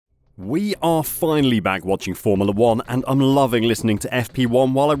We are finally back watching Formula 1 and I'm loving listening to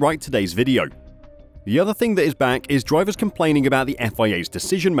FP1 while I write today's video. The other thing that is back is drivers complaining about the FIA's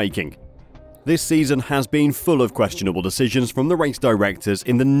decision making. This season has been full of questionable decisions from the race directors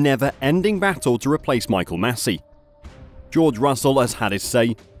in the never-ending battle to replace Michael Masi. George Russell has had his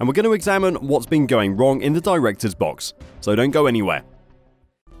say, and we're going to examine what's been going wrong in the director's box, so don't go anywhere.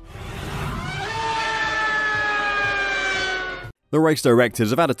 The race directors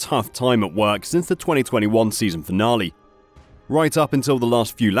have had a tough time at work since the 2021 season finale. Right up until the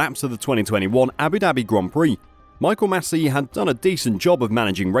last few laps of the 2021 Abu Dhabi Grand Prix, Michael Masi had done a decent job of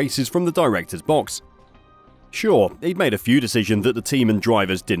managing races from the director's box. Sure, he'd made a few decisions that the team and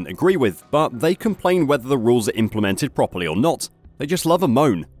drivers didn't agree with, but they complain whether the rules are implemented properly or not. They just love a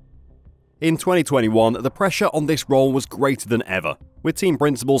moan. In 2021, the pressure on this role was greater than ever, with team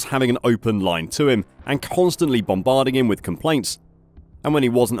principals having an open line to him and constantly bombarding him with complaints. And when he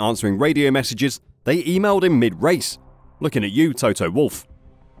wasn't answering radio messages, they emailed him mid-race. Looking at you, Toto Wolff.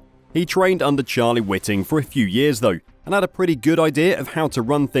 He trained under Charlie Whiting for a few years though, and had a pretty good idea of how to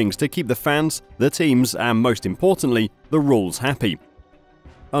run things to keep the fans, the teams, and most importantly, the rules happy.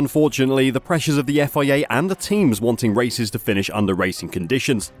 Unfortunately, the pressures of the FIA and the teams wanting races to finish under racing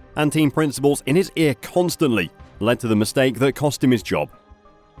conditions, and team principals in his ear constantly, led to the mistake that cost him his job.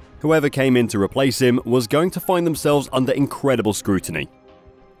 Whoever came in to replace him was going to find themselves under incredible scrutiny.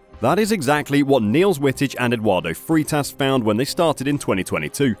 That is exactly what Niels Wittich and Eduardo Freitas found when they started in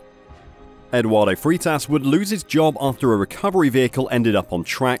 2022. Eduardo Freitas would lose his job after a recovery vehicle ended up on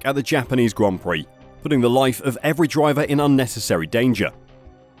track at the Japanese Grand Prix, putting the life of every driver in unnecessary danger.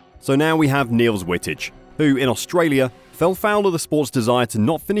 So now we have Niels Wittich, who in Australia fell foul of the sport's desire to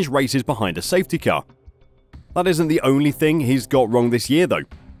not finish races behind a safety car. That isn't the only thing he's got wrong this year though.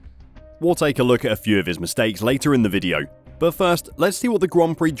 We'll take a look at a few of his mistakes later in the video, but first let's see what the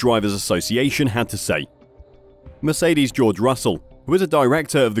Grand Prix Drivers Association had to say. Mercedes' George Russell, who is a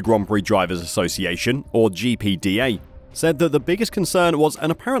director of the Grand Prix Drivers Association, or GPDA, said that the biggest concern was an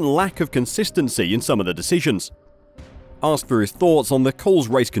apparent lack of consistency in some of the decisions. Asked for his thoughts on the calls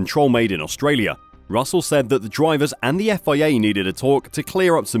race control made in Australia, Russell said that the drivers and the FIA needed a talk to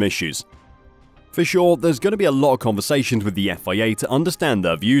clear up some issues. For sure, there's going to be a lot of conversations with the FIA to understand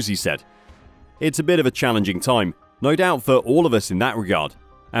their views, he said. It's a bit of a challenging time, no doubt for all of us in that regard,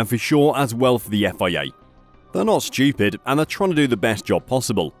 and for sure as well for the FIA. They're not stupid and they're trying to do the best job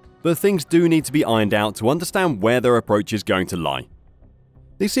possible, but things do need to be ironed out to understand where their approach is going to lie.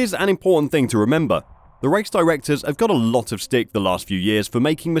 This is an important thing to remember. The race directors have got a lot of stick the last few years for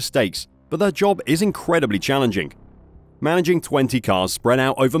making mistakes, but their job is incredibly challenging. Managing 20 cars spread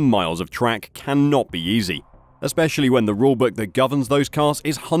out over miles of track cannot be easy, especially when the rulebook that governs those cars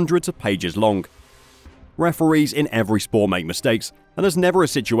is hundreds of pages long. Referees in every sport make mistakes, and there's never a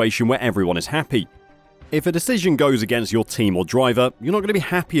situation where everyone is happy. If a decision goes against your team or driver, you're not going to be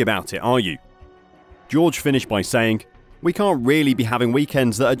happy about it, are you? George finished by saying, "We can't really be having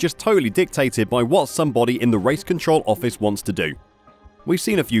weekends that are just totally dictated by what somebody in the race control office wants to do. We've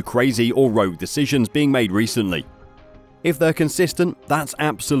seen a few crazy or rogue decisions being made recently. If they're consistent, that's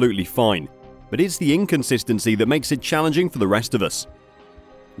absolutely fine, but it's the inconsistency that makes it challenging for the rest of us."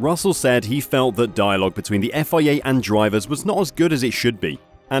 Russell said he felt that dialogue between the FIA and drivers was not as good as it should be,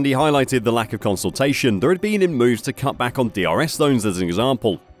 and he highlighted the lack of consultation there had been in moves to cut back on DRS zones as an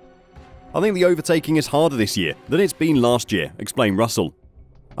example. "I think the overtaking is harder this year than it's been last year," explained Russell.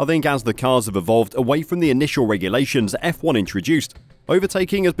 "I think as the cars have evolved away from the initial regulations F1 introduced,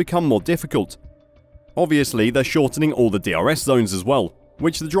 overtaking has become more difficult. Obviously, they're shortening all the DRS zones as well,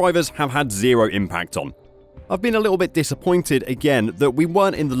 which the drivers have had zero impact on. I've been a little bit disappointed again that we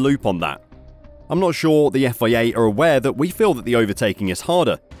weren't in the loop on that. I'm not sure the FIA are aware that we feel that the overtaking is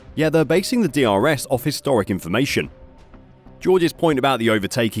harder, yet they're basing the DRS off historic information." George's point about the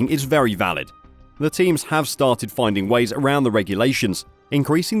overtaking is very valid. The teams have started finding ways around the regulations,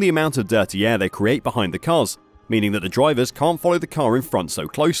 increasing the amount of dirty air they create behind the cars, meaning that the drivers can't follow the car in front so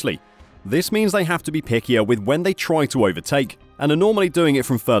closely. This means they have to be pickier with when they try to overtake, and are normally doing it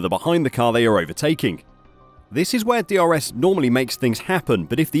from further behind the car they are overtaking. This is where DRS normally makes things happen,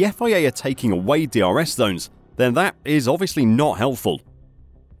 but if the FIA are taking away DRS zones, then that is obviously not helpful.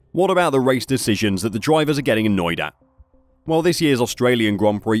 What about the race decisions that the drivers are getting annoyed at? Well, this year's Australian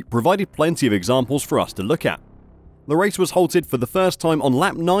Grand Prix provided plenty of examples for us to look at. The race was halted for the first time on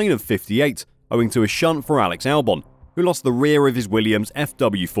lap 9 of 58, owing to a shunt for Alex Albon, who lost the rear of his Williams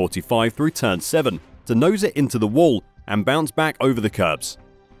FW45 through turn 7 to nose it into the wall and bounce back over the curbs.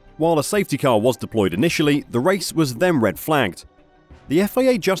 While a safety car was deployed initially, the race was then red flagged. The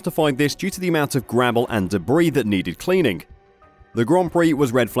FIA justified this due to the amount of gravel and debris that needed cleaning. The Grand Prix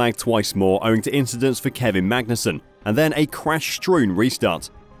was red flagged twice more owing to incidents for Kevin Magnussen, and then a crash-strewn restart.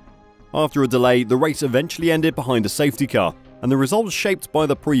 After a delay, the race eventually ended behind a safety car, and the result was shaped by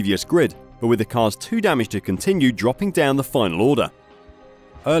the previous grid, but with the cars too damaged to continue dropping down the final order.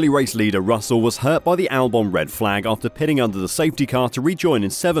 Early race leader Russel was hurt by the Albon red flag after pitting under the safety car to rejoin in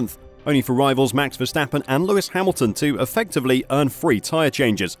 7th, only for rivals Max Verstappen and Lewis Hamilton to effectively earn free tyre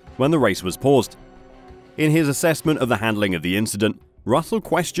changes when the race was paused. In his assessment of the handling of the incident, Russell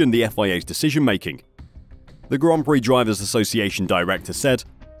questioned the FIA's decision-making. The Grand Prix Drivers Association director said,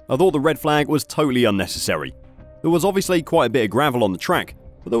 "I thought the red flag was totally unnecessary. There was obviously quite a bit of gravel on the track,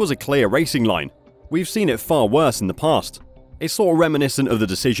 but there was a clear racing line. We've seen it far worse in the past. It's sort of reminiscent of the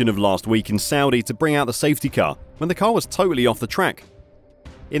decision of last week in Saudi to bring out the safety car when the car was totally off the track."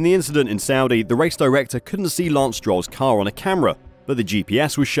 In the incident in Saudi, the race director couldn't see Lance Stroll's car on a camera, but the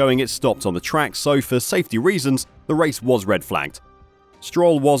GPS was showing it stopped on the track, so for safety reasons, the race was red flagged.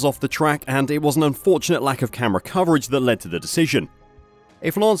 Stroll was off the track, and it was an unfortunate lack of camera coverage that led to the decision.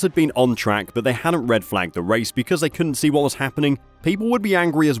 If Lance had been on track but they hadn't red flagged the race because they couldn't see what was happening, people would be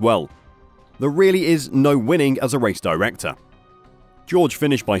angry as well. There really is no winning as a race director. George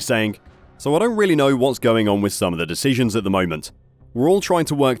finished by saying, "So I don't really know what's going on with some of the decisions at the moment. We're all trying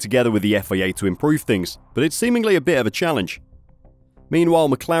to work together with the FIA to improve things, but it's seemingly a bit of a challenge." Meanwhile,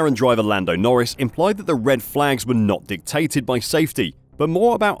 McLaren driver Lando Norris implied that the red flags were not dictated by safety, but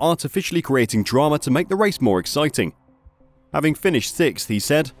more about artificially creating drama to make the race more exciting. Having finished 6th, he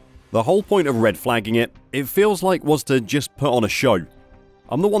said, "The whole point of red flagging it feels like was to just put on a show.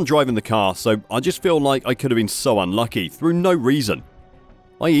 I'm the one driving the car, so I just feel like I could have been so unlucky through no reason.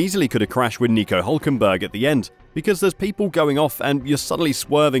 I easily could have crashed with Nico Hülkenberg at the end, because there's people going off and you're suddenly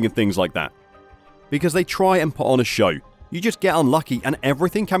swerving and things like that. Because they try and put on a show. You just get unlucky and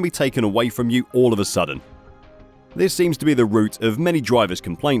everything can be taken away from you all of a sudden." This seems to be the root of many drivers'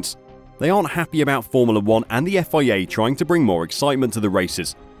 complaints. They aren't happy about Formula 1 and the FIA trying to bring more excitement to the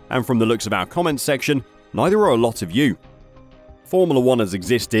races, and from the looks of our comments section, neither are a lot of you. Formula 1 has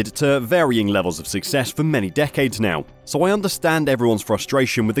existed to varying levels of success for many decades now, so I understand everyone's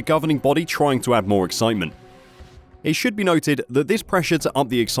frustration with the governing body trying to add more excitement. It should be noted that this pressure to up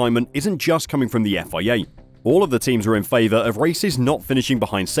the excitement isn't just coming from the FIA. All of the teams are in favour of races not finishing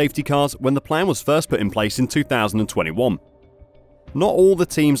behind safety cars when the plan was first put in place in 2021. Not all the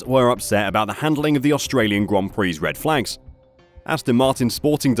teams were upset about the handling of the Australian Grand Prix red flags. Aston Martin's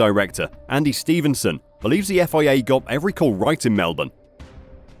sporting director, Andy Stevenson, believes the FIA got every call right in Melbourne.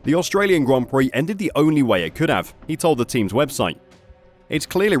 The Australian Grand Prix ended the only way it could have, he told the team's website. "It's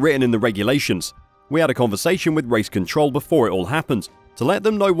clearly written in the regulations. We had a conversation with race control before it all happened, to let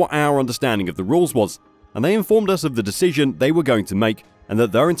them know what our understanding of the rules was, and they informed us of the decision they were going to make, and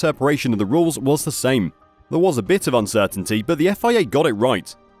that their interpretation of the rules was the same. There was a bit of uncertainty, but the FIA got it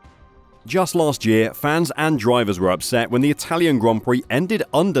right." Just last year, fans and drivers were upset when the Italian Grand Prix ended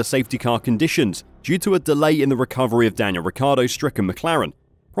under safety car conditions due to a delay in the recovery of Daniel Ricciardo's stricken McLaren,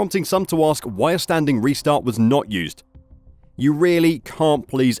 prompting some to ask why a standing restart was not used. You really can't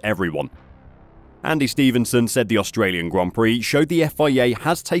please everyone. Andy Stevenson said the Australian Grand Prix showed the FIA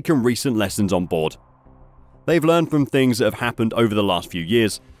has taken recent lessons on board. They've learned from things that have happened over the last few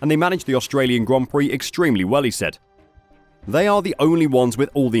years, and they managed the Australian Grand Prix extremely well, he said. They are the only ones with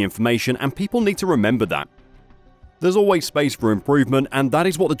all the information, and people need to remember that. There's always space for improvement, and that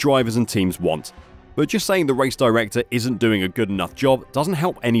is what the drivers and teams want. But just saying the race director isn't doing a good enough job doesn't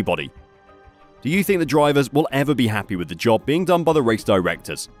help anybody. Do you think the drivers will ever be happy with the job being done by the race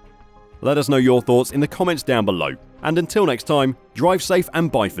directors? Let us know your thoughts in the comments down below, and until next time, drive safe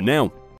and bye for now.